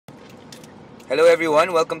Hello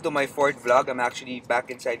everyone, welcome to my fourth vlog. I'm actually back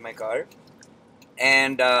inside my car.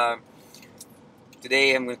 And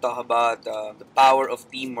today I'm going to talk about the power of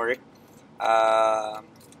teamwork. Uh,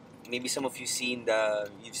 Maybe some of you've seen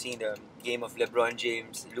the game of LeBron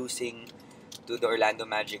James losing to the Orlando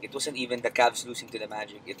Magic. It wasn't even the Cavs losing to the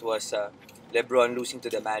Magic. It was LeBron losing to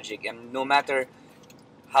the Magic. And no matter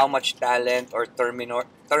how much talent or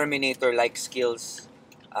Terminator-like skills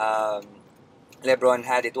um, LeBron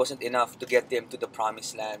had, it wasn't enough to get them to the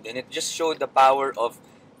promised land. And it just showed the power of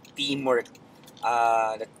teamwork.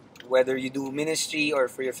 That whether you do ministry or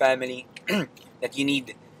for your family, that you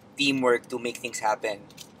need teamwork to make things happen.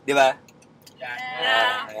 Diba?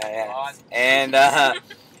 Yeah. And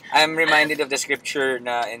I'm reminded of the scripture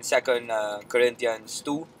na in 2 Corinthians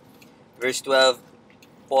 2, verse 12.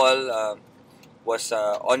 Paul was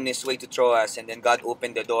on his way to Troas, and then God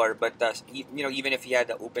opened the door. But even if he had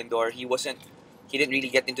the open door, he didn't really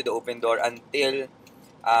get into the open door until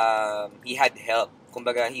he had help.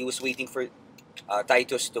 Kumbaga, he was waiting for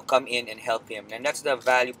Titus to come in and help him. And that's the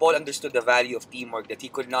value. Paul understood the value of teamwork, that he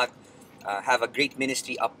could not have a great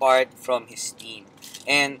ministry apart from his team.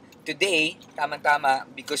 And today, tama-tama,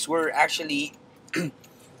 because we're actually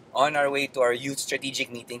on our way to our youth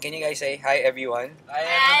strategic meeting. Can you guys say hi, everyone? Hi,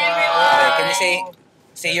 Okay, everyone! can you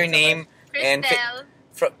say your name and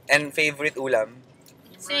Crystal. and favorite ulam?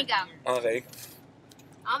 Sinigang. Okay.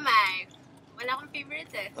 Oh my. Wala akong favorite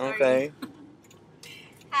eh. Sorry. Okay.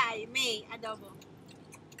 Hi, May, adobo.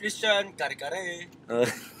 Christian, kare-kare.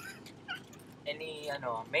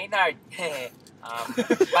 Maynard.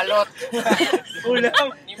 Balot.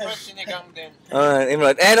 Ulam. Nimrod sinigang din.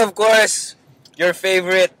 Imrod. And of course,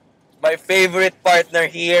 my favorite partner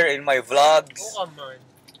here in my vlogs. Oh, come on.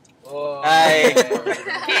 Oh. Hi.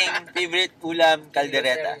 King, favorite ulam,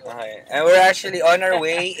 caldereta. Okay. And we're actually on our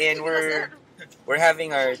way, and we're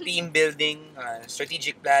having our team building,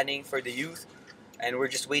 strategic planning for the youth, and we're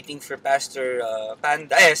just waiting for Pastor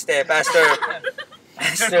Pastor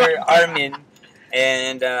Armin,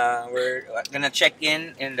 and we're gonna check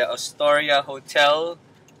in the Astoria Hotel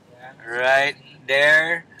right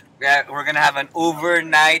there. We're gonna have an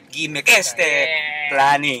overnight gimmick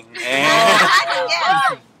planning.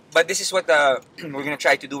 And, but this is what we're gonna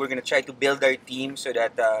try to do. We're gonna try to build our team so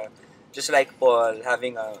that just like Paul,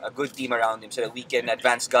 having a good team around him, so that we can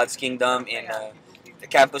advance God's kingdom in the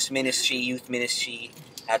campus ministry, youth ministry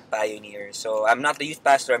at Pioneer. So I'm not the youth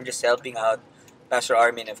pastor. I'm just helping out Pastor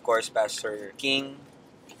Armin, of course, Pastor King,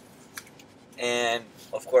 and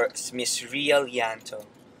of course Miss Riel Yanto.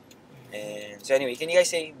 And so anyway, can you guys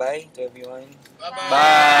say bye to everyone? Bye-bye.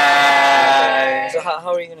 Bye. So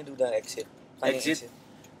how are you gonna do the exit? Exit?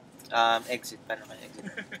 Exit. Paano ka exit?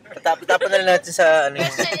 Tapon na lang natin sa ano yung...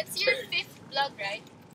 Christian, it's your fifth vlog, right?